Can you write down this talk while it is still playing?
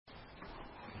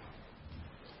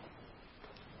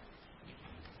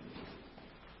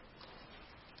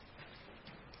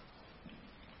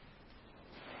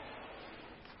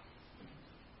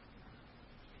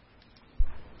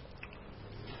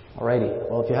Alrighty,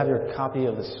 well, if you have your copy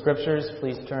of the Scriptures,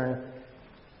 please turn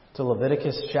to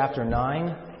Leviticus chapter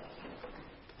 9.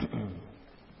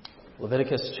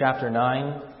 Leviticus chapter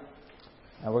 9.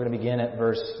 We're going to begin at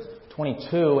verse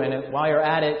 22. And while you're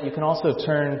at it, you can also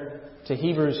turn to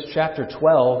Hebrews chapter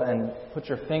 12 and put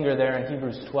your finger there in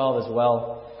Hebrews 12 as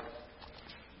well.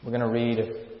 We're going to read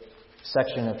a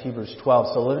section of Hebrews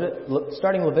 12. So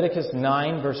starting Leviticus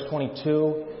 9, verse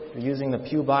 22. If you're using the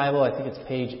Pew Bible, I think it's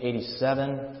page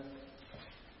 87.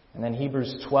 And then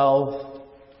Hebrews 12,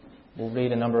 we'll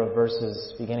read a number of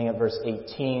verses beginning at verse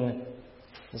 18.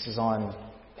 This is on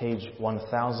page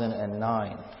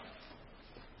 1009.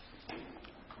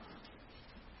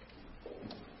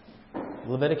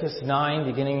 Leviticus 9,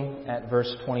 beginning at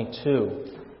verse 22.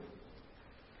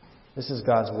 This is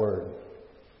God's Word.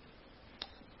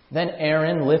 Then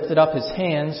Aaron lifted up his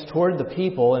hands toward the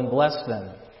people and blessed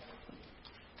them.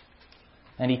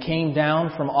 And he came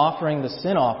down from offering the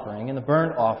sin offering and the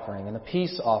burnt offering and the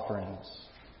peace offerings.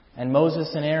 And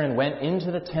Moses and Aaron went into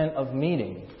the tent of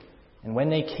meeting. And when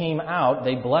they came out,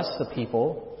 they blessed the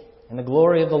people, and the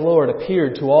glory of the Lord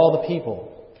appeared to all the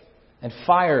people. And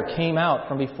fire came out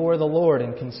from before the Lord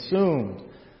and consumed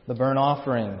the burnt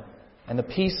offering and the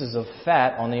pieces of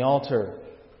fat on the altar.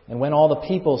 And when all the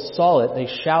people saw it, they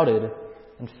shouted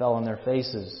and fell on their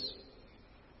faces.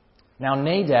 Now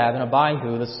Nadab and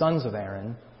Abihu, the sons of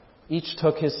Aaron, each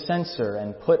took his censer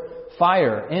and put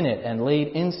fire in it and laid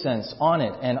incense on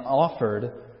it and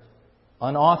offered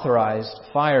unauthorized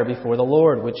fire before the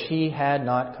Lord, which he had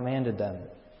not commanded them.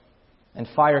 And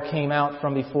fire came out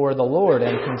from before the Lord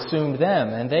and consumed them,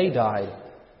 and they died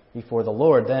before the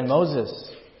Lord. Then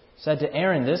Moses said to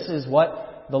Aaron, "This is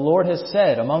what the Lord has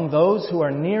said, among those who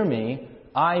are near me,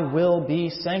 I will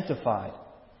be sanctified.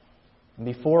 And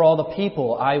before all the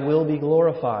people, I will be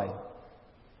glorified."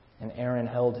 And Aaron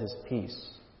held his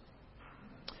peace.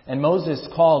 And Moses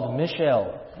called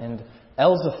Mishael and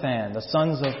Elzaphan, the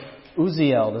sons of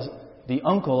Uzziel, the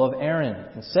uncle of Aaron,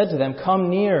 and said to them, "Come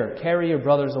near, carry your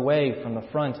brothers away from the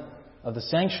front of the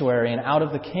sanctuary and out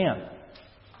of the camp."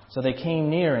 So they came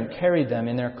near and carried them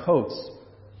in their coats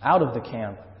out of the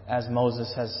camp, as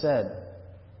Moses has said.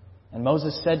 And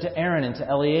Moses said to Aaron and to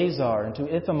Eleazar and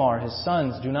to Ithamar his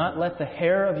sons, "Do not let the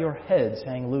hair of your heads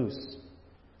hang loose,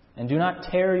 and do not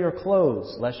tear your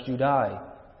clothes, lest you die,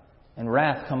 and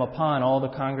wrath come upon all the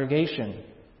congregation.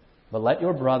 But let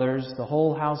your brothers, the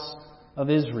whole house of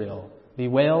Israel,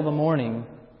 bewail the mourning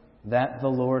that the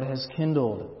Lord has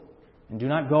kindled. And do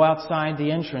not go outside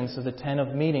the entrance of the tent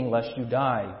of meeting, lest you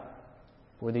die,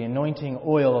 for the anointing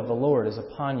oil of the Lord is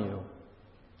upon you."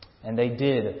 And they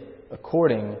did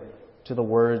according to the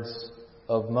words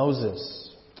of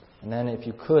Moses. And then if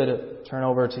you could, turn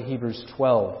over to Hebrews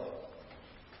 12,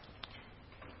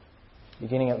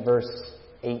 beginning at verse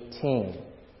 18.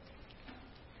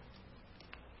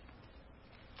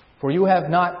 "For you have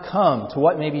not come to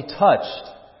what may be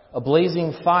touched, a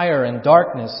blazing fire and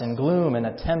darkness and gloom and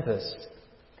a tempest,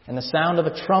 and the sound of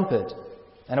a trumpet,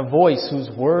 and a voice whose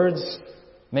words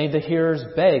made the hearers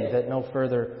beg that no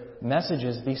further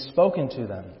messages be spoken to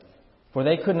them. For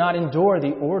they could not endure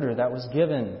the order that was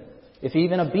given. If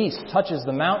even a beast touches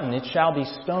the mountain, it shall be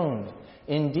stoned.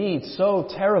 Indeed, so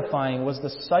terrifying was the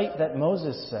sight that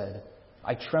Moses said,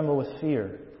 'I tremble with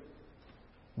fear.'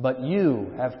 But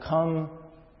you have come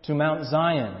to Mount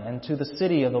Zion and to the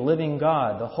city of the living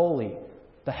God, the holy,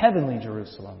 the heavenly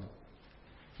Jerusalem,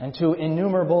 and to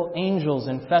innumerable angels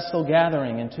in festal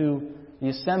gathering, and to the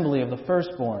assembly of the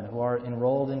firstborn who are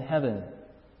enrolled in heaven,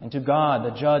 and to God,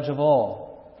 the judge of all,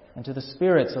 and to the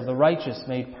spirits of the righteous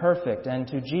made perfect, and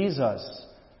to Jesus,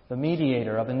 the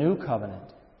mediator of a new covenant,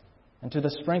 and to the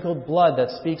sprinkled blood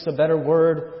that speaks a better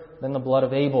word than the blood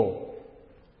of Abel.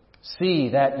 See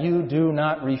that you do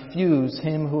not refuse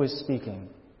him who is speaking.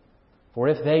 For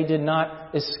if they did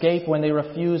not escape when they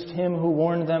refused him who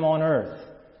warned them on earth,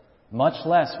 much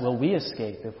less will we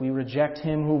escape if we reject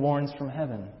him who warns from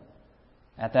heaven.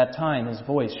 At that time his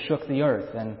voice shook the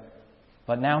earth,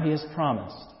 but now he has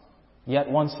promised,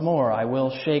 'Yet once more I will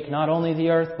shake not only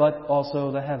the earth, but also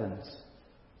the heavens.'"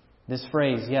 This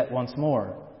phrase, "yet once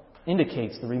more,"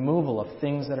 indicates the removal of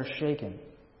things that are shaken.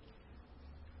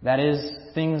 That is,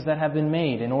 things that have been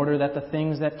made in order that the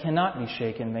things that cannot be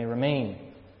shaken may remain.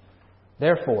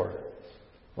 Therefore,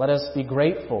 let us be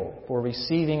grateful for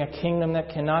receiving a kingdom that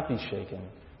cannot be shaken,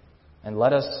 and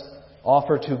let us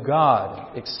offer to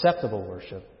God acceptable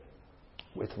worship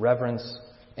with reverence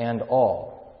and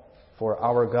awe. For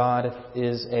our God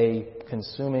is a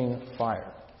consuming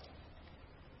fire.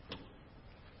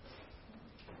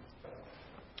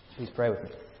 Please pray with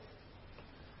me.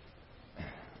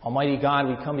 Almighty God,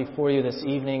 we come before you this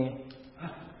evening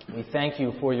We thank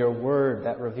you for your word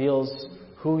that reveals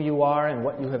who you are and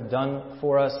what you have done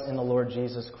for us in the Lord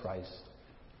Jesus Christ.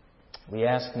 We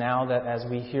ask now that as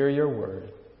we hear your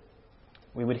word,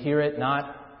 we would hear it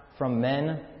not from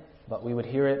men, but we would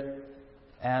hear it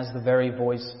as the very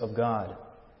voice of God.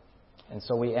 And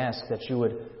so we ask that you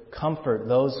would comfort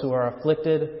those who are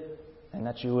afflicted and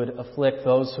that you would afflict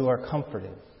those who are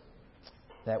comforted,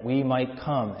 that we might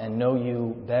come and know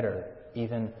you better,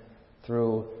 even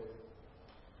through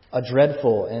a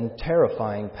dreadful and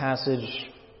terrifying passage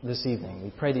this evening. We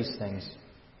pray these things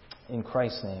in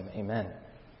Christ's name. Amen.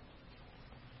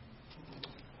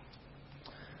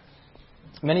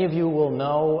 Many of you will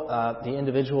know the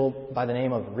individual by the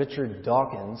name of Richard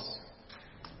Dawkins.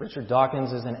 Richard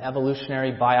Dawkins is an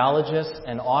evolutionary biologist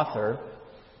and author,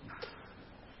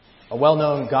 a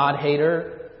well-known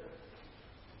God-hater.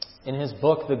 In his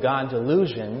book, The God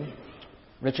Delusion,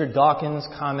 Richard Dawkins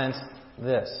comments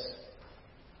this: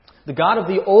 "The God of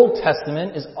the Old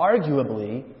Testament is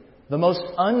arguably the most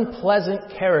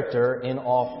unpleasant character in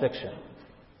all fiction.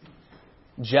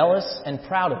 Jealous and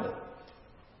proud of it.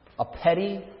 A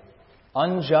petty,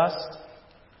 unjust,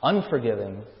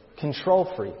 unforgiving control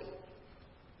freak.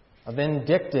 A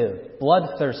vindictive,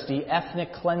 bloodthirsty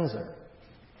ethnic cleanser.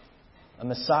 A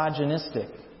misogynistic,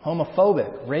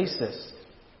 homophobic, racist,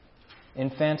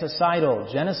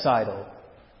 infanticidal, genocidal,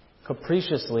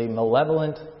 capriciously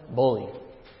malevolent bully."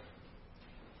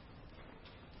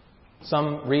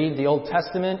 Some read the Old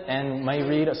Testament and may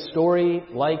read a story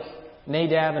like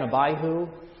Nadab and Abihu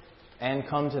and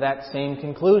come to that same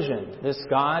conclusion. This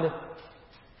God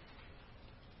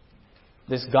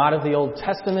of the Old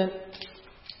Testament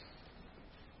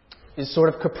is sort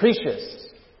of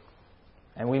capricious.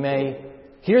 And we may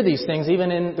hear these things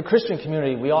even in the Christian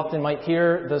community. We often might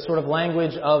hear the sort of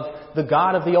language of the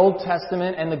God of the Old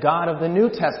Testament and the God of the New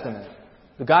Testament.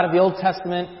 The God of the Old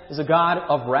Testament is a God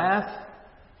of wrath,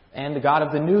 and the God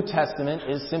of the New Testament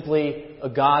is simply a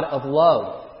God of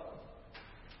love.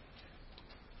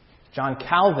 John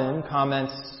Calvin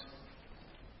comments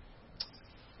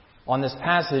on this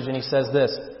passage, and he says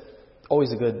this.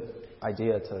 Always a good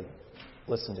idea to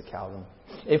listen to Calvin.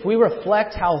 "If we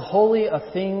reflect how holy a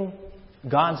thing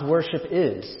God's worship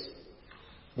is,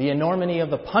 the enormity of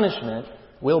the punishment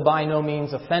will by no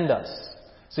means offend us."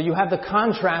 So you have the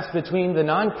contrast between the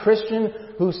non-Christian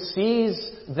who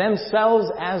sees themselves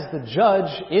as the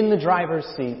judge in the driver's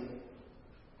seat,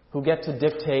 who get to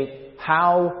dictate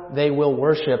how they will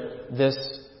worship this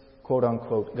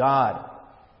quote-unquote God.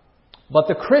 But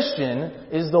the Christian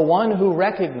is the one who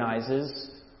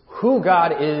recognizes who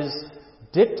God is,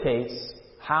 dictates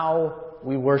how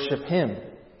we worship Him.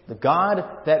 The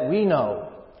God that we know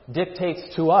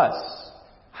dictates to us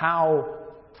how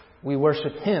we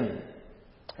worship Him.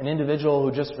 An individual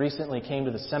who just recently came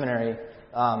to the seminary,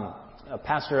 a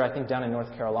pastor, I think, down in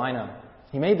North Carolina,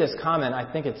 he made this comment. I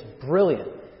think it's brilliant.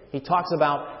 He talks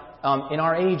about in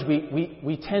our age,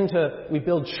 we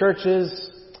build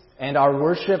churches, and our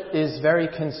worship is very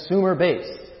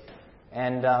consumer-based.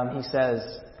 And he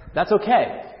says, that's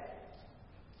okay.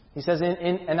 He says,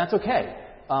 and that's okay.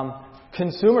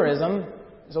 Consumerism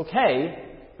is okay,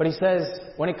 but he says,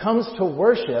 when it comes to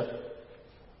worship,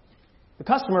 the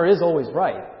customer is always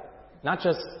right. Not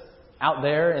just out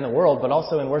there in the world, but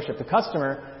also in worship. The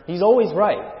customer, he's always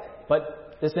right.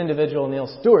 But this individual, Neil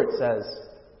Stewart, says,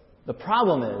 the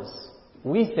problem is,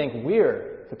 we think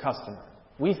we're the customer.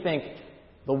 We think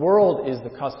the world is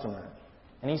the customer.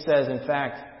 And he says, in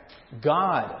fact,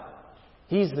 God,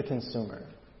 He's the consumer.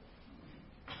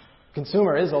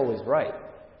 Consumer is always right.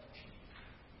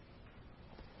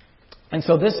 And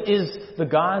so this is the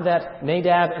God that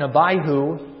Nadab and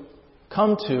Abihu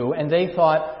come to, and they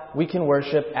thought, we can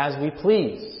worship as we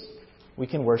please. We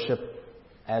can worship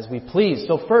as we please.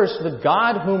 So first, the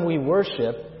God whom we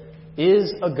worship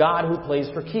is a God who plays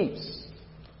for keeps.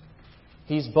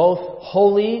 He's both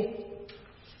holy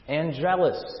and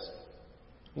jealous.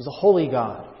 He's a holy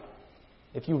God.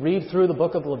 If you read through the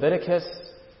book of Leviticus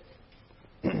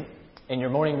in your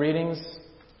morning readings,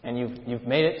 and you've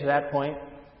made it to that point,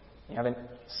 you haven't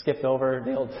skipped over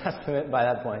the Old Testament by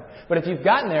that point, but if you've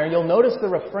gotten there, you'll notice the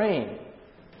refrain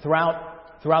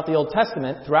throughout the Old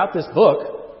Testament, throughout this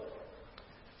book.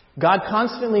 God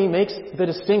constantly makes the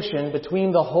distinction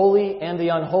between the holy and the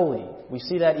unholy. We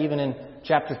see that even in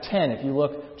chapter 10, if you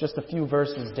look just a few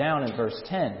verses down in verse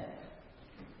 10.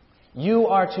 You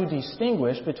are to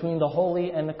distinguish between the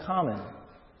holy and the common,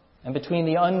 and between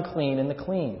the unclean and the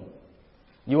clean.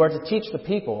 You are to teach the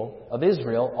people of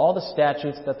Israel all the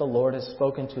statutes that the Lord has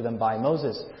spoken to them by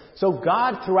Moses. So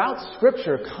God, throughout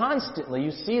Scripture, constantly,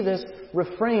 you see this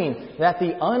refrain that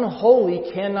the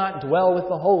unholy cannot dwell with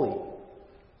the holy.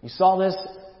 You saw this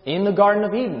in the Garden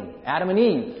of Eden. Adam and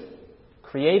Eve,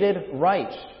 created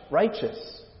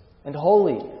righteous and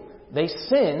holy. They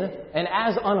sin, and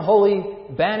as unholy,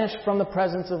 banished from the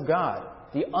presence of God.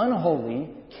 The unholy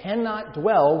cannot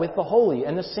dwell with the holy.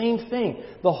 And the same thing,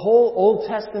 the whole Old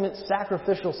Testament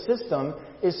sacrificial system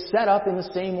is set up in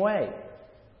the same way.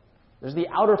 There's the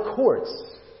outer courts.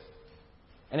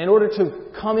 And in order to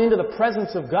come into the presence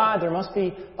of God, there must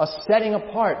be a setting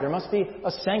apart. There must be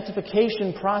a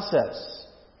sanctification process.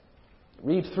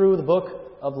 Read through the book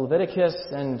of Leviticus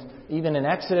and even in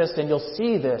Exodus, and you'll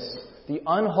see this. The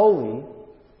unholy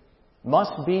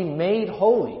must be made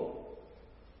holy,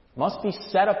 must be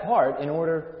set apart in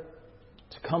order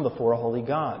to come before a holy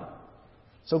God.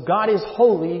 So God is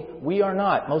holy, we are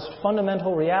not. Most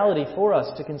fundamental reality for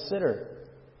us to consider.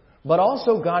 But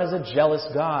also God is a jealous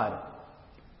God.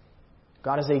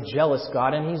 God is a jealous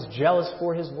God, and He's jealous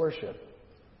for His worship.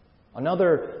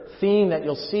 Another theme that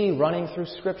you'll see running through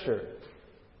Scripture,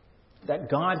 that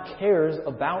God cares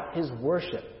about His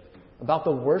worship, about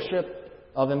the worship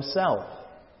of Himself.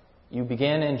 You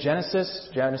begin in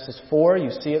Genesis 4,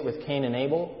 you see it with Cain and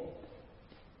Abel.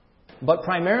 But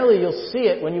primarily you'll see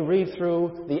it when you read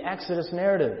through the Exodus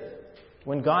narrative.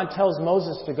 When God tells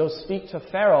Moses to go speak to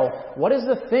Pharaoh, what is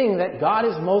the thing that God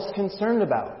is most concerned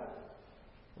about?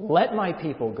 Let my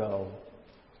people go,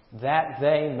 that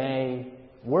they may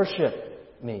worship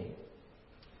me.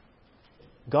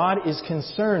 God is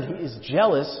concerned. He is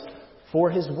jealous for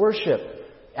His worship.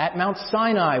 At Mount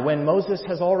Sinai, when Moses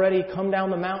has already come down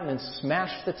the mountain and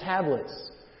smashed the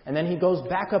tablets, and then he goes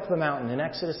back up the mountain in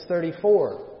Exodus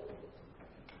 34,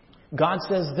 God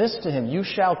says this to him, "You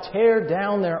shall tear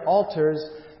down their altars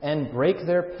and break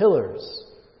their pillars,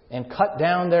 and cut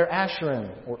down their asherim,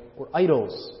 or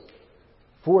idols.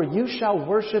 For you shall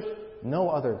worship no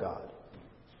other God.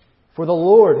 For the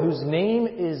Lord, whose name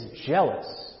is jealous,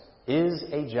 is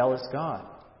a jealous God."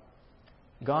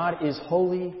 God is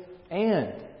holy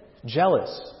and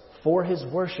jealous for His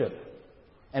worship.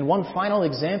 And one final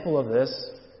example of this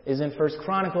is in 1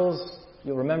 Chronicles.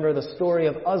 You'll remember the story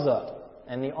of Uzzah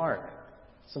and the ark.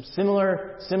 Some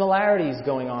similarities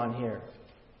going on here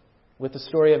with the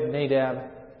story of Nadab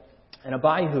and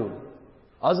Abihu.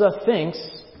 Uzzah thinks,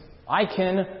 I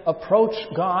can approach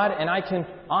God and I can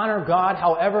honor God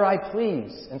however I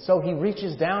please. And so he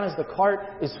reaches down as the cart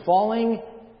is falling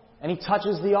and he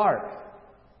touches the ark.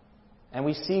 And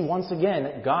we see once again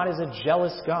that God is a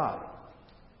jealous God.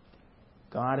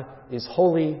 God is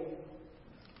holy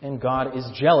and God is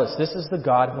jealous. This is the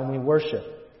God whom we worship.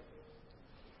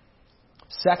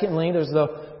 Secondly, there's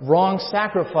the wrong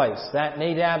sacrifice that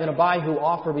Nadab and Abihu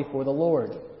offer before the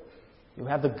Lord. You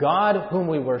have the God whom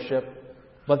we worship,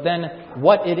 but then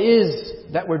what it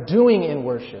is that we're doing in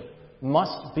worship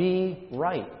must be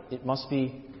right. It must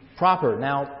be proper.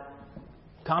 Now,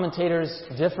 commentators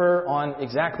differ on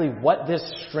exactly what this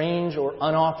strange or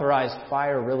unauthorized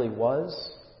fire really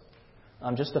was.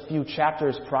 Just a few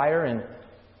chapters prior, in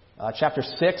chapter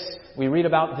 6, we read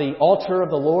about the altar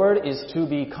of the Lord is to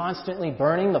be constantly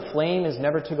burning. The flame is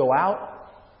never to go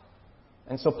out.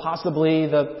 And so possibly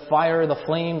the fire, the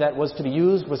flame that was to be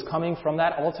used was coming from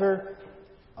that altar.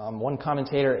 One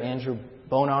commentator, Andrew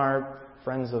Bonar,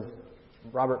 friends of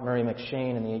Robert Murray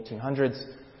McShane in the 1800s,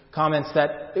 comments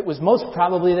that it was most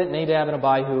probably that Nadab and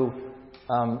Abihu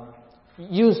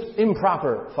used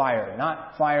improper fire,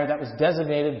 not fire that was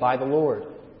designated by the Lord.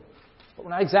 But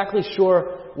we're not exactly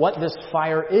sure what this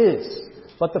fire is,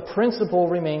 but the principle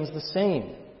remains the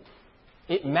same.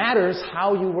 It matters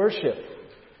how you worship.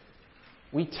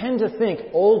 We tend to think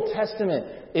Old Testament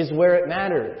is where it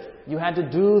mattered. You had to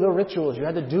do the rituals, you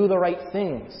had to do the right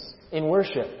things in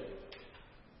worship.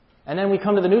 And then we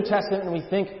come to the New Testament and we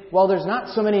think, well, there's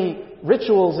not so many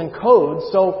rituals and codes,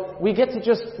 so we get to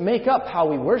just make up how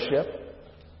we worship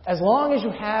as long as you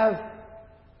have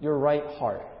your right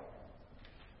heart.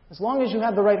 As long as you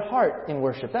have the right heart in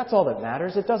worship, that's all that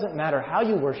matters. It doesn't matter how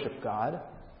you worship God.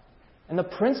 And the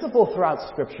principle throughout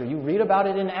Scripture, you read about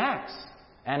it in Acts,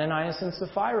 Ananias and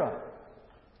Sapphira.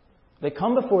 They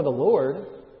come before the Lord,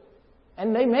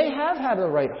 and they may have had the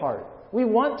right heart. We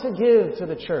want to give to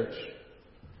the church.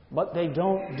 But they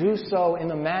don't do so in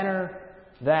the manner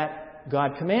that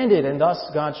God commanded, and thus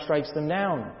God strikes them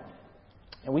down.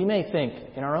 And we may think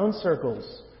in our own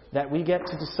circles that we get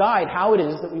to decide how it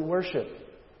is that we worship.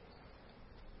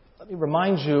 Let me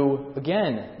remind you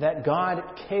again that God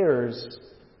cares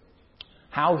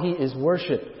how He is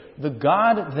worshipped. the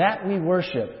God that we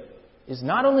worship is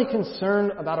not only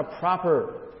concerned about a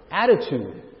proper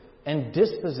attitude and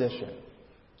disposition,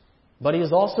 but He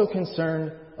is also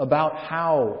concerned about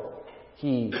how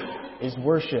He is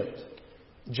worshipped.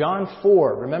 John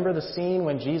 4, remember the scene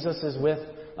when Jesus is with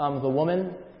the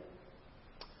woman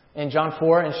in John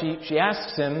 4, and she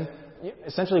asks Him,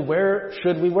 essentially, where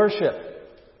should we worship?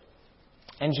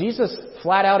 And Jesus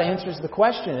flat out answers the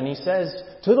question, and He says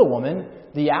to the woman,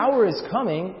 the hour is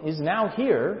coming, is now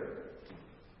here,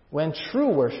 when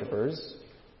true worshipers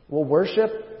will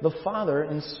worship the Father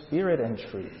in spirit and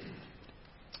truth.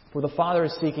 For the Father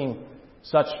is seeking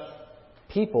such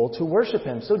people to worship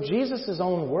Him. So Jesus'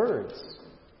 own words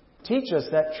teach us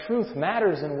that truth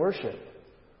matters in worship.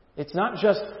 It's not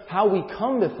just how we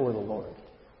come before the Lord,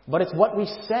 but it's what we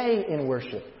say in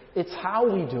worship. It's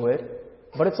how we do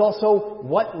it, but it's also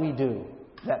what we do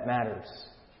that matters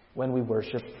when we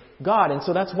worship God. And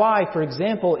so that's why, for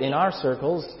example, in our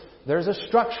circles, there's a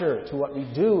structure to what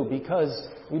we do because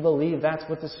we believe that's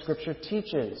what the Scripture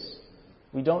teaches.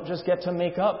 We don't just get to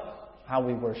make up how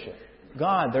we worship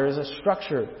God. There is a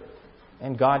structure,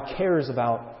 and God cares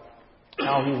about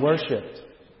how He worshipped.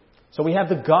 So we have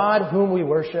the God whom we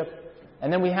worship,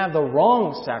 and then we have the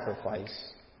wrong sacrifice.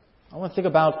 I want to think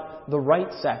about the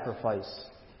right sacrifice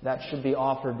that should be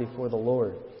offered before the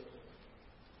Lord.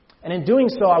 And in doing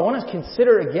so, I want to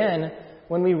consider again,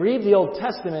 when we read the Old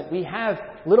Testament, we have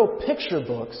little picture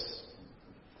books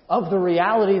of the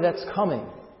reality that's coming.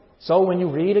 So when you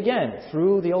read again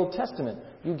through the Old Testament,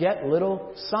 you get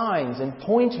little signs and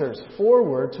pointers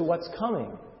forward to what's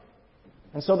coming.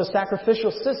 And so the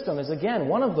sacrificial system is again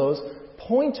one of those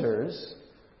pointers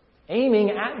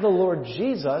aiming at the Lord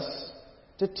Jesus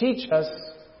to teach us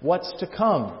what's to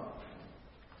come.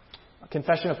 A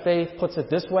Confession of Faith puts it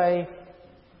this way,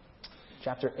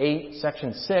 chapter 8,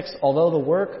 section 6, although the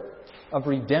work of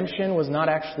redemption was not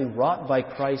actually wrought by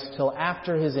Christ till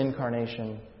after His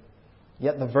incarnation,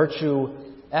 yet the virtue,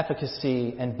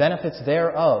 efficacy, and benefits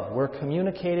thereof were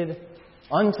communicated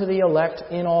unto the elect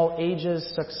in all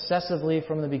ages successively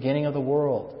from the beginning of the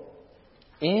world.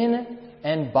 In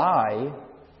and by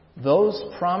those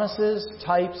promises,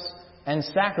 types, and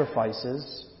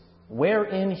sacrifices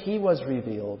wherein He was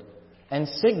revealed and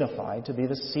signified to be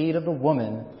the seed of the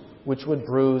woman which would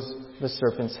bruise the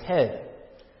serpent's head.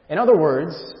 In other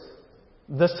words,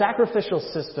 the sacrificial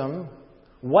system,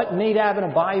 what Nadab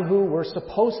and Abihu were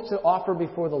supposed to offer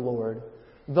before the Lord,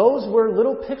 those were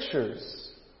little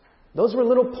pictures. Those were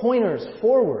little pointers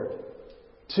forward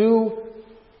to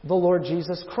the Lord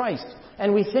Jesus Christ.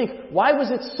 And we think, why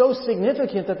was it so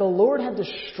significant that the Lord had to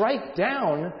strike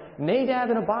down Nadab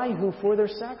and Abihu for their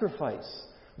sacrifice?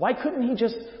 Why couldn't He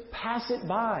just pass it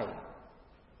by?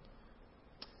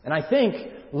 And I think,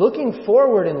 looking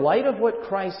forward in light of what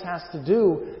Christ has to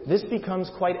do, this becomes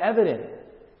quite evident.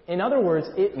 In other words,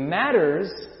 it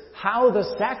matters how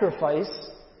the sacrifice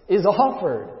is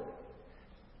offered.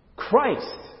 Christ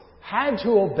had to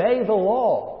obey the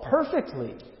law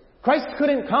perfectly. Christ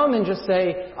couldn't come and just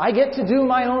say, I get to do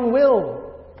my own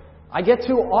will. I get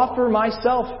to offer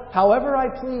myself however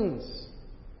I please.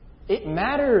 It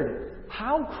mattered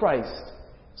how Christ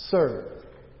served.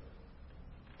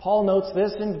 Paul notes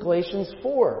this in Galatians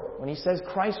 4 when he says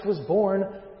Christ was born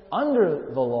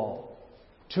under the law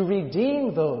to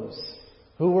redeem those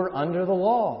who were under the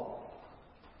law.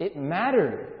 It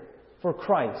mattered for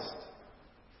Christ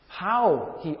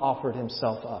how He offered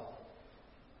Himself up.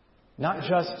 Not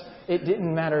just, it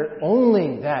didn't matter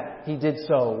only that He did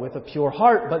so with a pure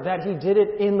heart, but that He did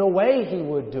it in the way He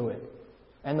would do it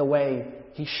and the way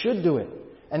He should do it.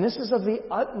 And this is of the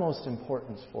utmost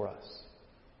importance for us.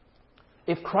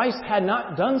 If Christ had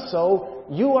not done so,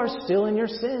 you are still in your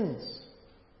sins.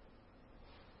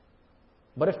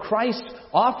 But if Christ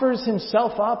offers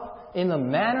Himself up in the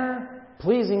manner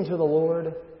pleasing to the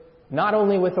Lord, not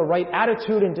only with the right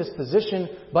attitude and disposition,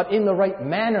 but in the right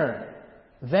manner,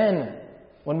 then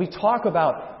when we talk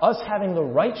about us having the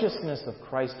righteousness of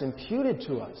Christ imputed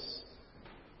to us,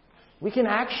 we can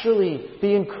actually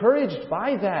be encouraged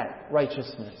by that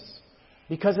righteousness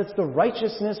because it's the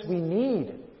righteousness we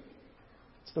need.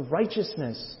 It's the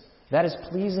righteousness that is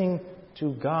pleasing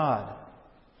to God.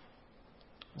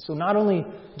 So not only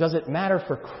does it matter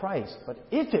for Christ, but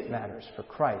if it matters for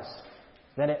Christ,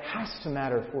 then it has to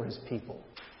matter for His people.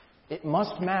 It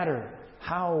must matter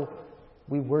how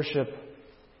we worship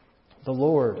the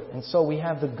Lord. And so we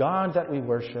have the God that we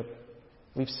worship.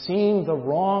 We've seen the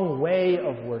wrong way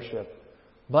of worship.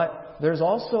 But there's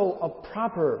also a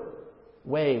proper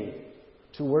way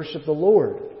to worship the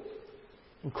Lord.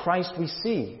 In Christ we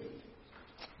see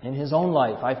in His own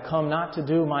life, I've come not to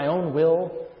do my own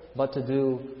will, but to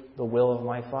do the will of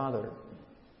my Father.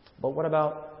 But what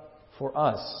about for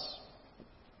us?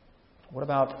 What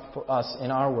about for us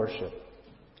in our worship?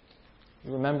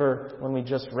 You remember when we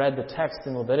just read the text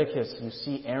in Leviticus, you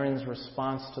see Aaron's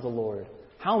response to the Lord.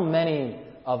 How many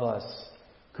of us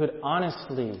could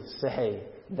honestly say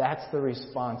that's the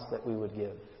response that we would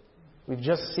give? We've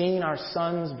just seen our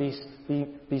sons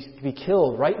be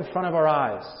killed right in front of our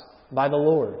eyes by the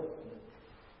Lord.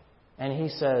 And he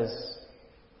says,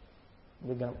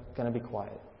 we're going to be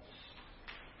quiet.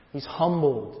 He's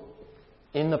humbled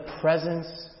in the presence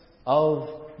of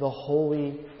the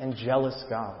holy and jealous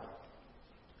God.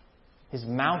 His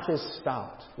mouth is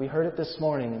stopped. We heard it this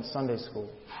morning in Sunday school.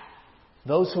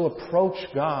 Those who approach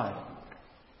God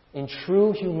in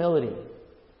true humility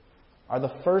are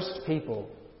the first people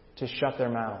to shut their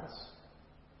mouths.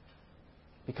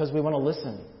 Because we want to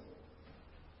listen.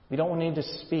 We don't need to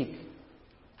speak.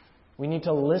 We need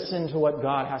to listen to what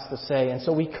God has to say. And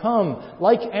so we come,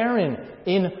 like Aaron,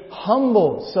 in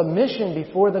humble submission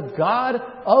before the God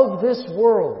of this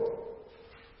world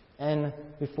and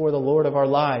before the Lord of our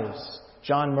lives.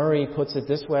 John Murray puts it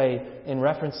this way in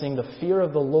referencing the fear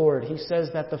of the Lord. He says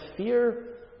that the fear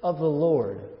of the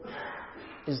Lord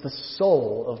is the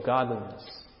soul of godliness.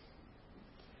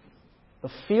 The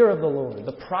fear of the Lord,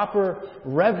 the proper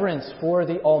reverence for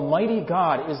the Almighty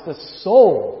God is the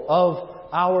soul of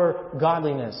our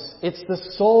godliness. It's the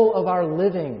soul of our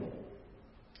living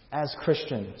as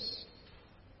Christians.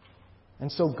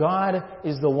 And so God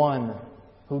is the one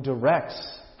who directs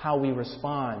how we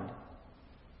respond.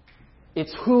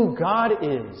 It's who God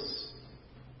is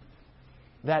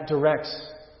that directs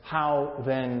how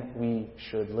then we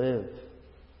should live.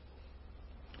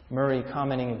 Murray,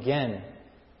 commenting again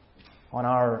on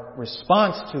our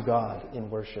response to God in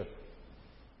worship,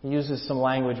 he uses some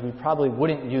language we probably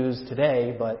wouldn't use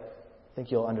today, but I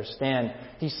think you'll understand.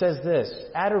 He says this: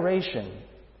 adoration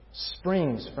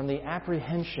springs from the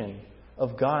apprehension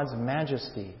of God's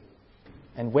majesty.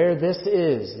 And where this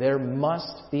is, there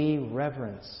must be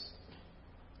reverence.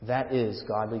 That is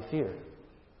godly fear.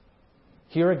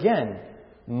 Here again,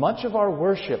 much of our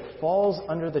worship falls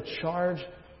under the charge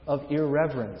of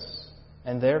irreverence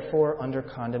and therefore under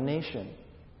condemnation.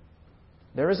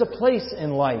 There is a place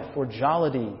in life for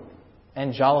jollity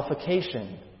and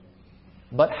jollification.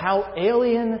 But how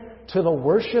alien to the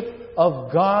worship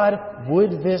of God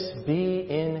would this be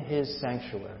in His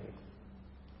sanctuary?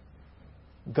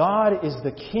 God is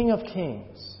the King of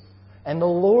kings and the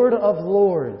Lord of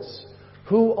lords,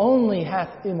 who only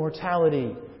hath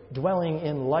immortality, dwelling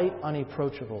in light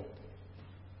unapproachable,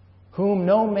 whom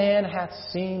no man hath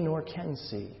seen nor can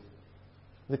see,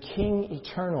 the King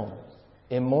eternal,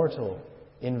 immortal,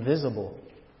 invisible,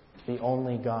 the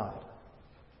only God.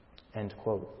 End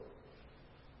quote.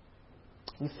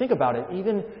 You think about it,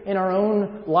 even in our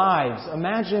own lives.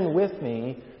 Imagine with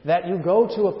me that you go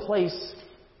to a place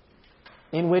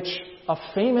in which a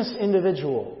famous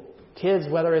individual, kids,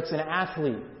 whether it's an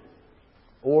athlete,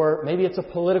 or maybe it's a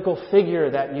political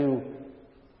figure that you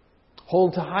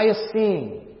hold to high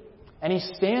esteem, and he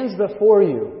stands before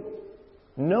you,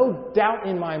 no doubt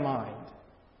in my mind,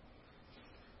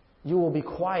 you will be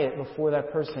quiet before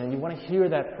that person, and you want to hear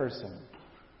that person.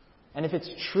 And if it's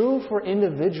true for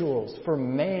individuals, for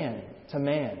man to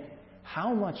man,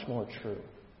 how much more true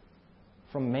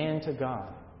from man to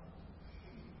God?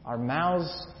 Our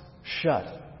mouths shut.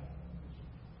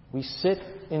 We sit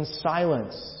in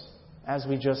silence, as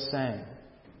we just sang.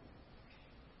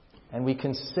 And we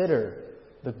consider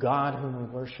the God whom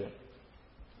we worship.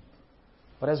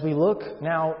 But as we look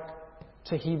now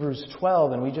to Hebrews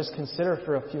 12, and we just consider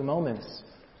for a few moments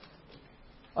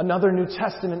another New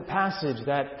Testament passage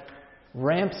that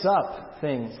ramps up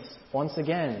things once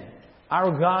again.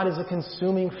 Our God is a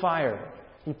consuming fire.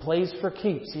 He plays for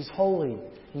keeps. He's holy.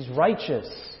 He's righteous.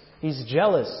 He's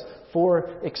jealous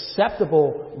for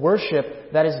acceptable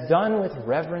worship that is done with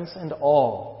reverence and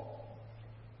awe.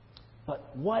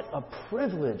 But what a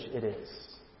privilege it is.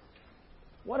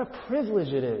 What a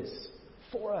privilege it is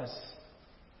for us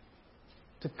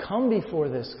to come before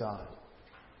this God.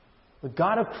 The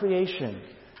God of creation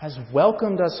has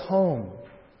welcomed us home.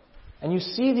 And you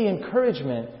see the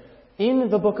encouragement in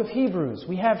the book of Hebrews.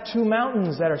 We have two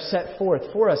mountains that are set forth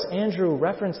for us. Andrew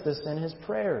referenced this in his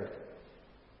prayer.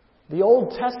 The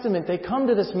Old Testament, they come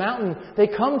to this mountain, they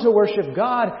come to worship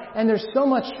God, and there's so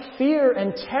much fear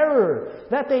and terror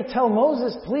that they tell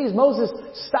Moses, please, Moses,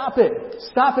 stop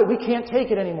it, we can't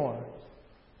take it anymore.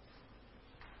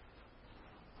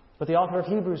 But the author of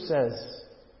Hebrews says,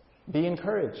 be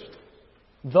encouraged.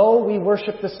 Though we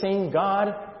worship the same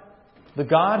God, the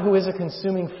God who is a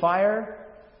consuming fire,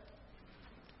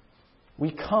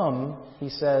 We come, he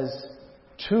says,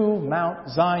 to Mount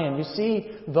Zion. You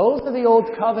see, those of the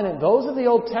Old Covenant, those of the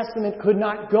Old Testament could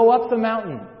not go up the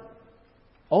mountain.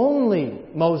 Only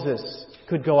Moses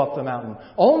could go up the mountain.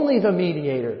 Only the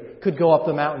mediator could go up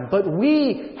the mountain. But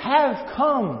we have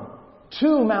come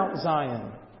to Mount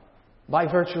Zion by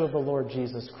virtue of the Lord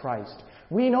Jesus Christ.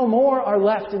 We no more are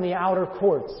left in the outer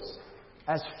courts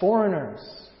as foreigners.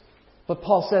 But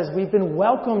Paul says we've been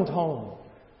welcomed home.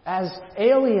 As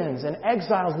aliens and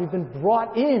exiles, we've been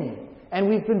brought in. And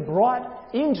we've been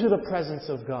brought into the presence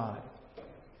of God.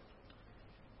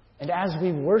 And as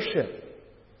we worship,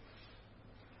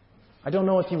 I don't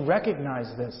know if you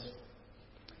recognize this,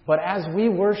 but as we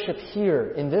worship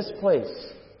here in this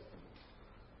place,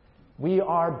 we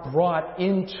are brought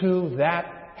into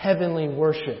that heavenly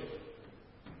worship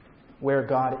where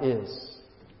God is.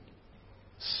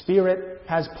 Spirit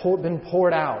has been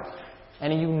poured out,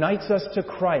 and He unites us to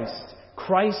Christ.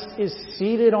 Christ is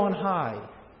seated on high.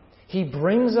 He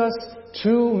brings us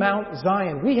to Mount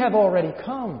Zion. We have already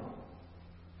come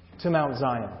to Mount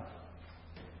Zion.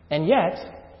 And yet,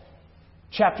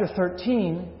 chapter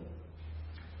 13,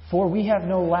 for we have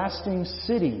no lasting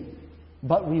city,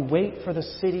 but we wait for the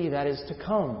city that is to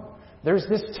come. There's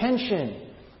this tension.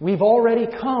 We've already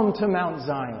come to Mount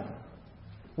Zion.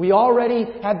 We already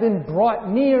have been brought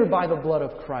near by the blood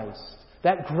of Christ,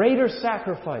 that greater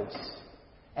sacrifice.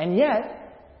 And yet,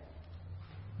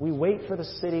 we wait for the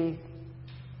city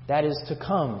that is to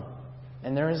come.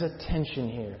 And there is a tension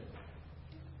here.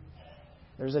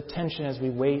 There's a tension as we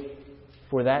wait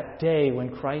for that day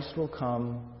when Christ will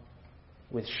come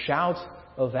with shout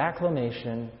of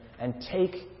acclamation and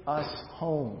take us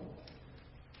home.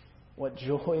 What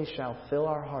joy shall fill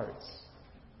our hearts.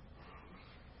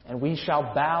 And we shall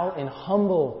bow in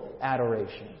humble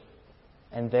adoration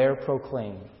and there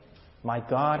proclaim, "My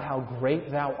God, how great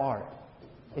Thou art."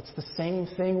 It's the same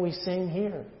thing we sing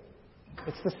here.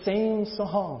 It's the same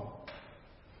song.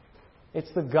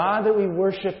 It's the God that we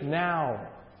worship now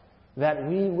that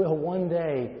we will one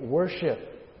day worship,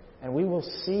 and we will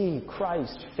see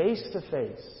Christ face to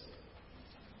face.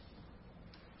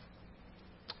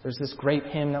 There's this great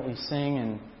hymn that we sing,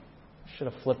 and I should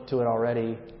have flipped to it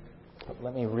already, but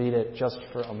let me read it just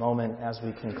for a moment as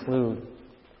we conclude.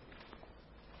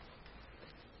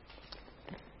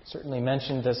 Certainly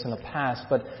mentioned this in the past,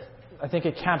 but I think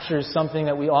it captures something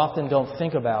that we often don't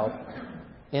think about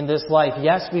in this life.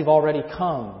 Yes, we've already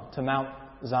come to Mount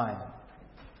Zion,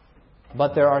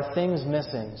 but there are things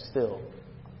missing still.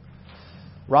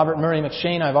 Robert Murray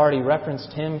McCheyne, I've already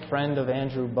referenced him, friend of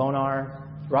Andrew Bonar.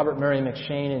 Robert Murray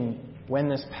McCheyne, in When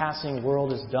This Passing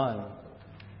World Is Done,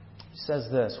 says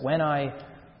this: "When I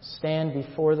stand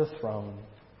before the throne,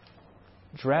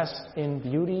 dressed in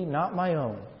beauty not my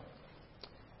own,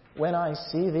 when I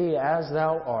see Thee as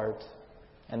Thou art,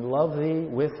 and love Thee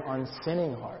with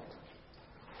unsinning heart,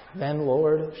 then,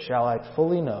 Lord, shall I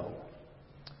fully know,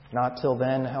 not till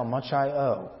then, how much I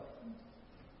owe."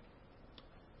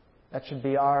 That should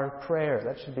be our prayer.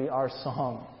 That should be our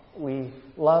song. We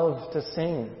love to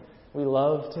sing. We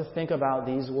love to think about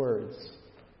these words.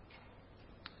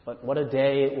 But what a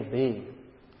day it will be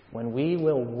when we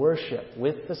will worship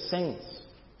with the saints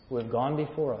who have gone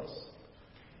before us,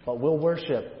 but we'll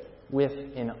worship with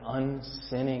an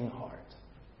unsinning heart.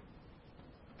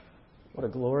 What a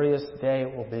glorious day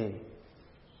it will be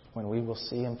when we will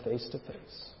see Him face to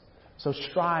face. So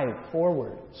strive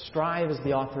forward. Strive, as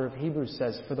the author of Hebrews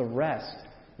says, for the rest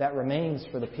that remains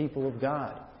for the people of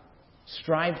God.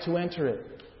 Strive to enter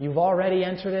it. You've already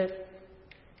entered it,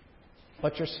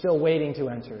 but you're still waiting to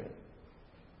enter it.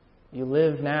 You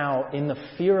live now in the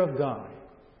fear of God,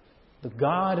 the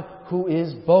God who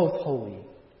is both holy,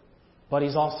 but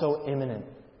He's also immanent.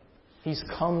 He's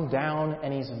come down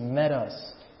and He's met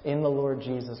us in the Lord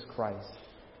Jesus Christ.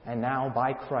 And now,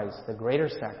 by Christ, the greater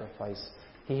sacrifice,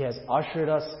 He has ushered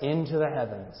us into the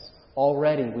heavens.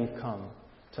 Already we've come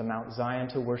to Mount Zion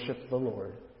to worship the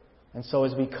Lord. And so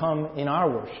as we come in our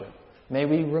worship, may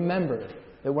we remember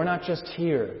that we're not just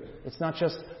here. It's not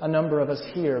just a number of us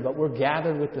here, but we're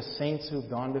gathered with the saints who've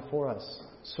gone before us,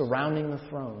 surrounding the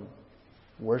throne,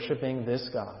 worshiping this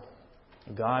God,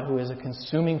 a God who is a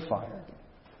consuming fire,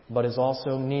 but is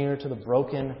also near to the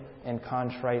broken and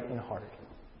contrite in heart.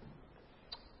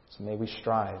 So may we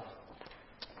strive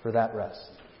for that rest.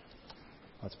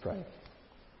 Let's pray.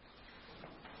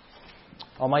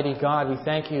 Almighty God, we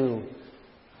thank You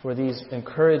for these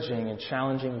encouraging and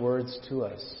challenging words to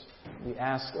us. We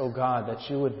ask, O God, that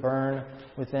You would burn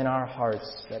within our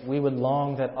hearts, that we would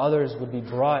long that others would be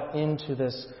brought into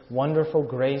this wonderful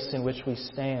grace in which we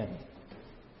stand,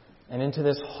 and into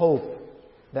this hope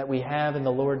that we have in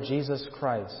the Lord Jesus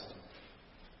Christ,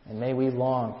 And may we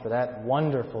long for that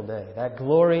wonderful day, that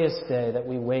glorious day that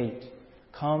we wait.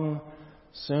 Come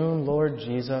soon, Lord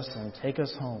Jesus, and take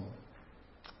us home,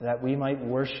 that we might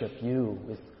worship you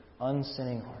with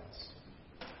unsinning hearts.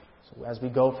 So as we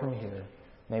go from here,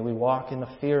 may we walk in the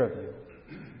fear of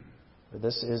you, for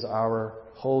this is our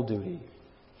whole duty.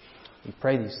 We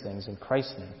pray these things in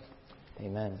Christ's name.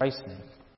 Amen. In Christ's name.